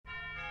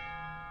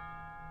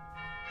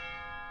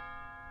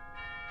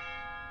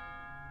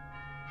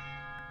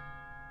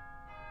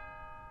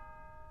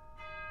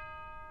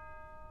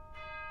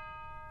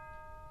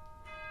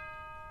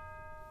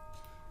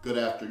Good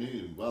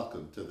afternoon.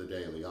 Welcome to the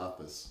Daily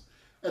Office.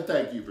 And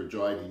thank you for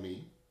joining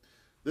me.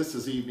 This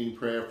is evening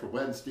prayer for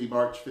Wednesday,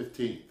 March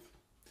 15th.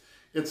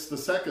 It's the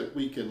second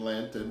week in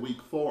Lent and week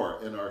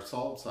 4 in our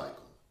Psalm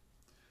cycle.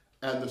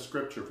 And the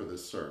scripture for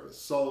this service,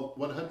 Psalm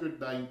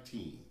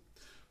 119,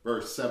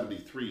 verse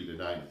 73 to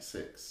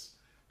 96,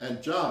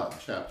 and John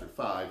chapter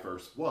 5,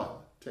 verse 1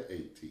 to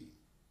 18.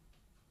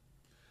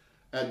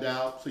 And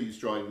now please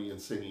join me in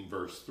singing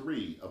verse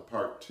 3 of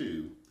part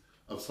 2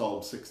 of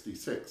Psalm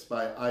 66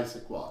 by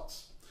Isaac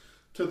Watts,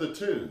 to the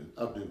tune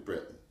of New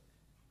Britain.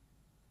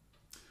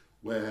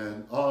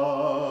 When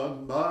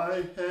on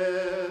my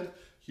head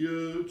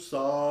huge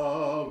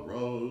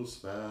sorrows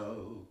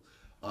fell,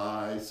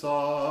 I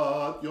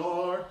sought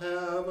your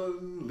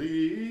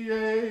heavenly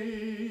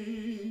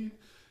aid.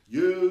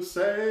 You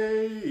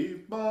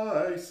saved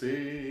my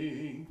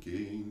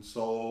sinking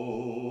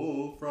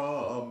soul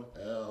from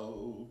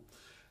hell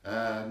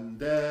and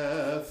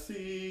death's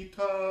eternal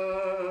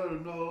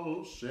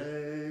shade.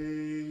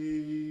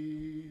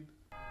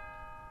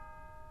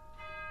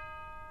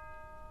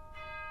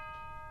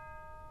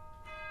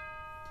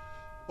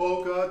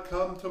 O God,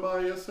 come to my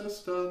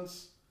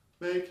assistance,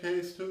 make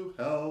haste to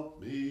help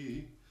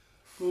me.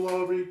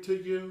 Glory to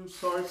you,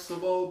 source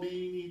of all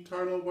being,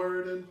 eternal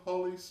Word and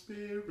Holy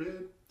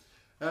Spirit,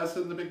 as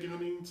in the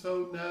beginning,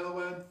 so now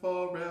and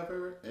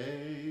forever.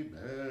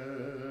 Amen.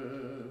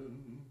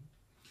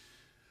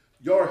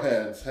 Your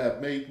hands have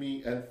made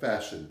me and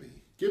fashioned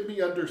me. Give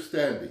me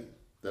understanding,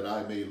 that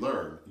I may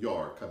learn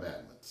your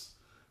commandments.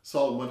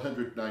 Psalm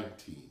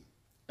 119,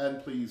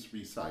 and please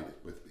recite it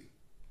with me.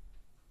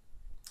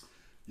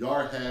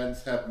 Your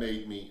hands have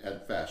made me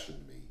and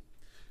fashioned me.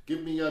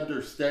 Give me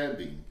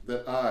understanding,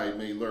 that I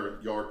may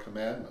learn your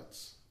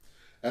commandments.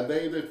 And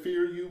they that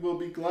fear you will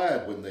be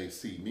glad when they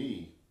see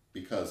me,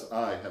 because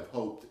I have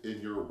hoped in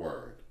your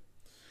word.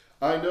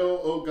 I know,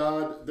 O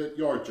God, that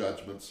your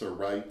judgments are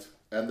right,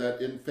 and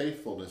that in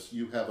faithfulness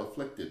you have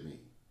afflicted me.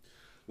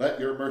 Let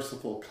your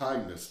merciful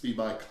kindness be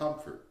my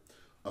comfort,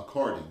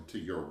 according to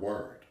your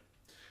word.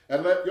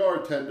 And let your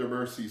tender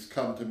mercies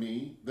come to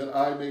me, that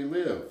I may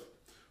live.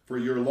 For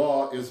your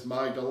law is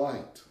my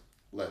delight.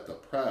 Let the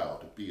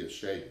proud be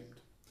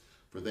ashamed.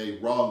 For they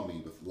wrong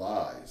me with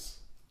lies,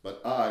 but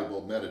I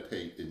will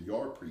meditate in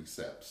your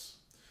precepts.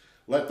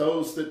 Let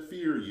those that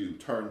fear you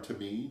turn to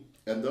me,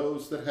 and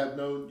those that have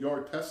known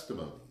your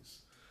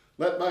testimonies.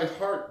 Let my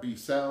heart be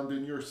sound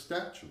in your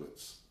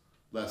statutes,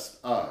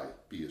 lest I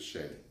be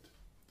ashamed.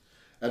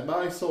 And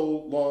my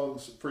soul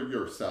longs for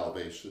your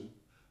salvation.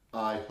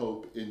 I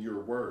hope in your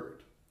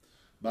word.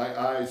 My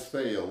eyes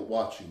fail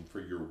watching for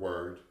your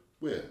word.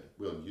 When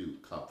will you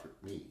comfort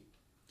me?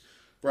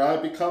 For I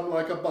become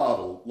like a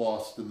bottle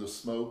lost in the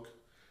smoke,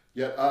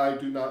 yet I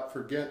do not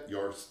forget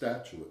your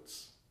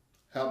statutes.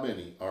 How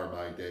many are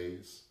my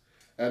days?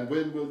 And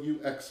when will you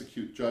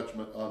execute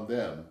judgment on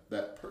them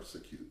that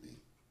persecute me?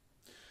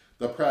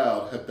 The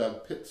proud have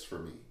dug pits for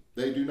me.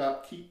 They do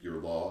not keep your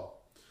law.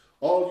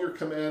 All your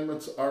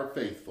commandments are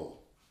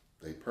faithful.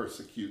 They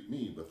persecute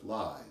me with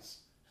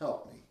lies.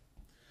 Help me.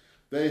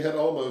 They had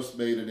almost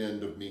made an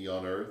end of me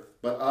on earth,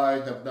 but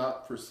I have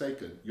not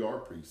forsaken your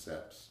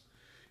precepts.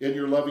 In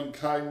your loving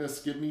kindness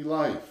give me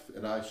life,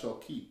 and I shall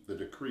keep the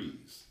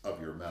decrees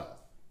of your mouth.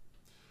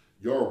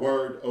 Your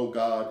word, O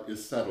God,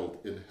 is settled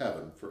in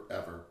heaven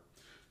forever.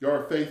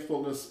 Your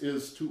faithfulness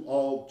is to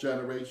all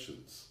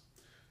generations.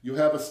 You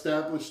have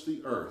established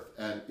the earth,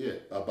 and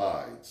it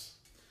abides.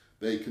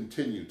 They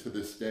continue to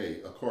this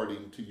day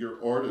according to your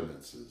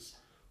ordinances,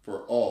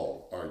 for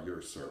all are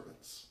your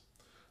servants.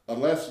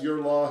 Unless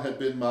your law had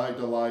been my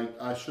delight,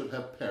 I should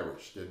have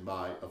perished in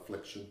my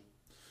affliction.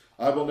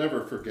 I will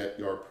never forget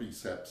your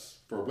precepts,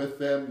 for with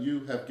them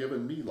you have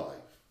given me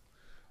life.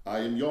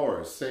 I am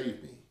yours,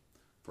 save me,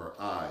 for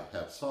I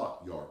have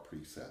sought your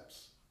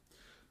precepts.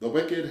 The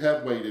wicked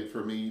have waited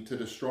for me to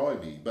destroy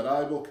me, but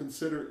I will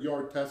consider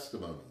your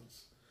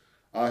testimonies.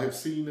 I have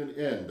seen an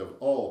end of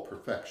all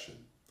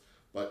perfection,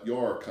 but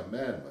your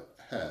commandment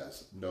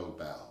has no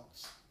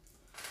bounds.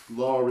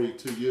 Glory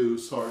to you,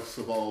 source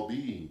of all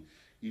being,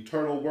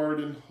 eternal Word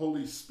and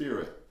Holy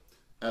Spirit,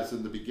 as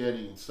in the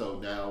beginning, so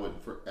now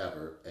and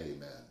forever.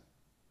 Amen.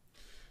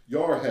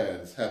 Your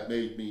hands have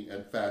made me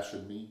and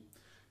fashioned me.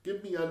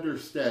 Give me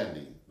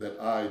understanding, that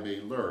I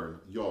may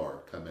learn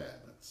your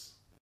commandments.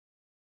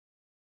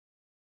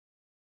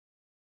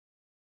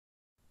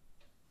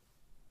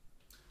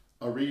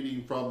 A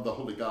reading from the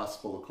Holy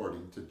Gospel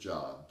according to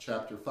John,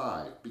 chapter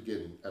 5,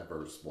 beginning at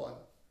verse 1.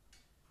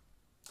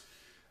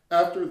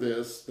 After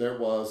this, there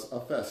was a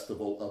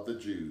festival of the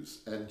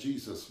Jews, and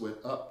Jesus went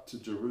up to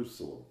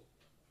Jerusalem.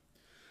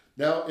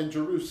 Now in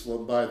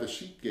Jerusalem by the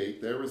sheep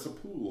gate there is a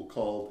pool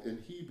called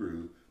in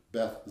Hebrew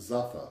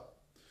Beth-Zapha,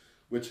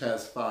 which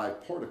has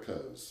 5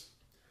 porticos,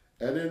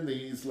 and in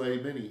these lay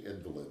many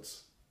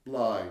invalids,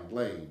 blind,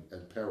 lame,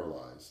 and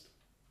paralyzed.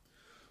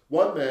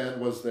 One man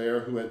was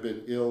there who had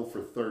been ill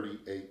for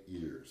 38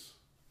 years.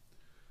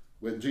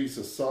 When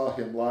Jesus saw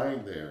him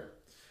lying there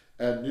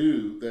and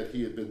knew that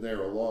he had been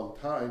there a long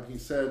time, he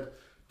said,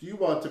 "Do you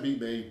want to be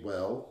made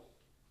well?"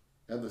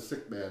 And the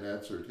sick man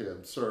answered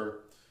him,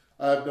 Sir,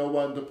 I have no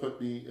one to put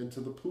me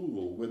into the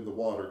pool when the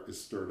water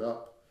is stirred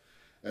up.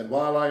 And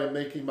while I am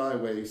making my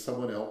way,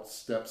 someone else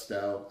steps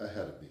down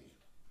ahead of me.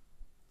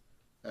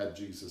 And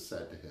Jesus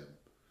said to him,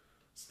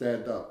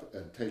 Stand up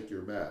and take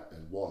your mat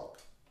and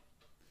walk.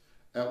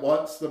 At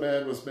once the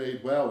man was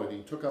made well, and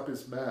he took up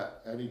his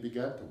mat, and he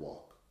began to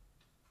walk.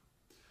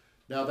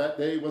 Now that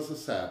day was the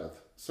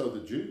Sabbath, so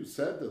the Jews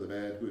said to the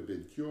man who had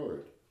been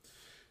cured,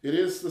 It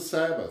is the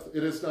Sabbath.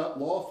 It is not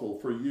lawful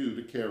for you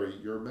to carry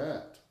your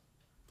mat.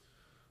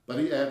 But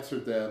he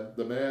answered them,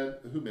 The man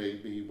who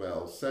made me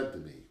well said to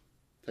me,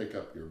 Take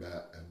up your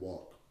mat and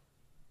walk.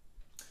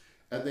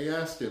 And they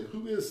asked him,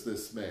 Who is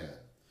this man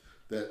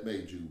that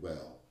made you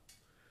well?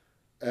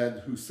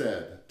 And who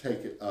said, Take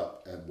it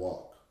up and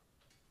walk.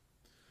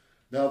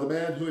 Now the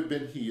man who had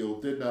been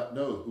healed did not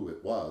know who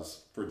it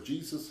was, for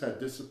Jesus had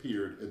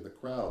disappeared in the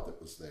crowd that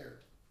was there.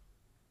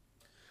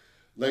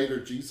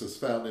 Later Jesus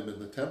found him in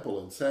the temple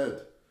and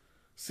said,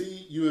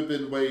 See, you have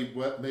been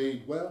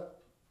made well.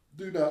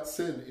 Do not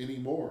sin any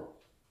more,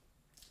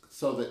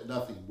 so that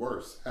nothing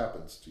worse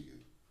happens to you.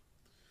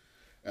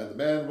 And the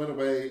man went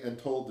away and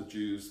told the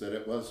Jews that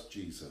it was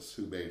Jesus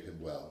who made him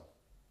well.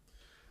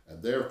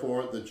 And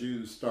therefore the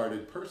Jews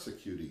started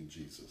persecuting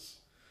Jesus,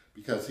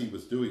 because he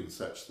was doing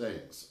such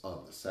things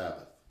on the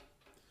Sabbath.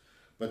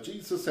 But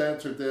Jesus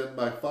answered them,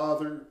 My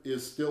Father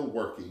is still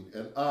working,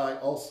 and I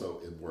also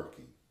am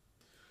working.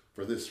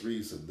 For this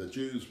reason the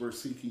Jews were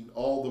seeking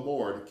all the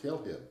more to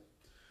kill him,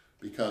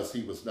 because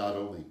he was not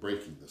only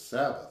breaking the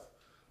Sabbath,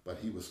 but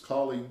he was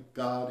calling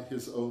God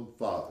his own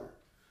Father,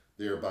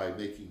 thereby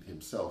making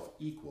himself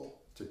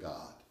equal to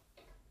God.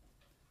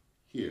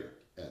 Here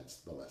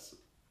ends the lesson.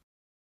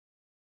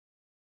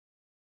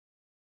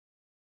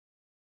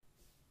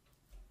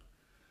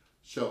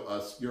 Show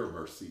us your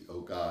mercy,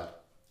 O God,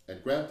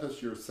 and grant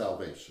us your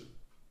salvation.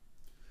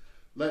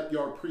 Let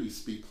your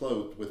priests be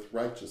clothed with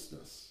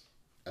righteousness,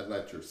 and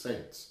let your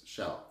saints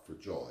shout for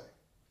joy.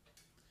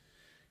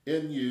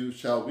 In you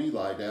shall we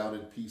lie down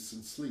in peace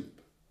and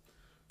sleep,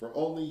 for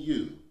only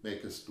you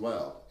make us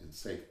dwell in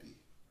safety,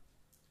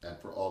 and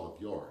for all of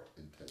your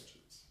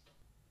intentions.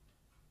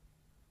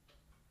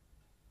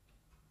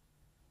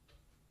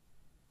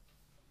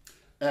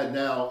 And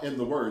now, in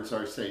the words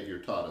our Savior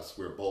taught us,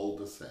 we're bold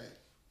to say,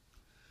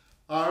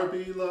 Our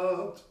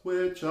beloved,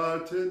 which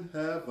art in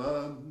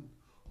heaven,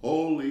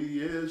 holy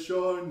is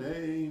your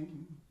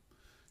name.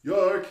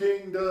 Your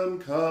kingdom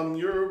come,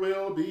 your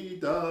will be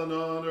done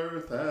on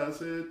earth as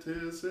it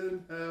is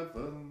in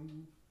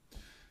heaven.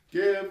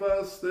 Give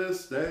us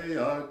this day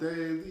our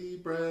daily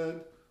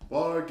bread.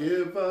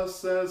 Forgive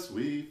us as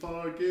we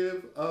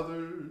forgive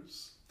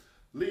others.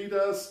 Lead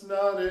us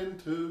not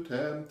into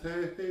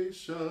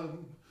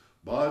temptation,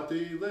 but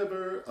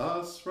deliver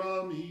us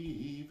from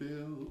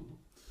evil.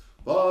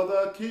 For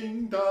the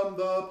kingdom,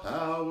 the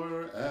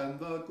power, and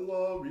the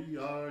glory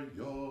are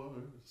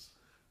yours,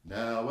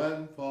 now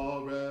and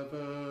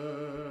forever.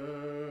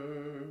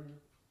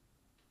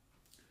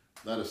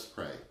 Let us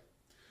pray.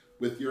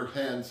 With your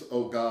hands,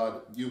 O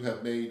God, you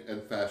have made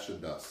and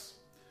fashioned us.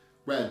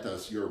 Grant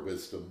us your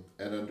wisdom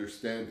and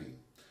understanding,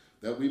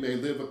 that we may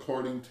live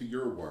according to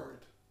your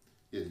word.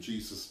 In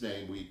Jesus'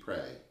 name we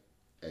pray.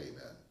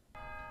 Amen.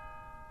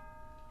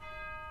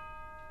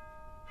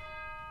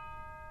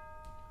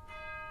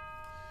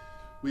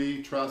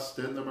 We trust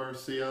in the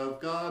mercy of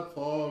God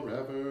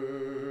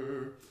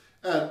forever.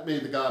 And may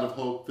the God of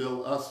hope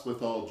fill us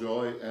with all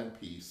joy and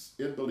peace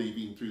in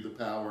believing through the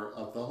power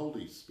of the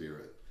Holy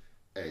Spirit.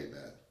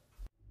 Amen.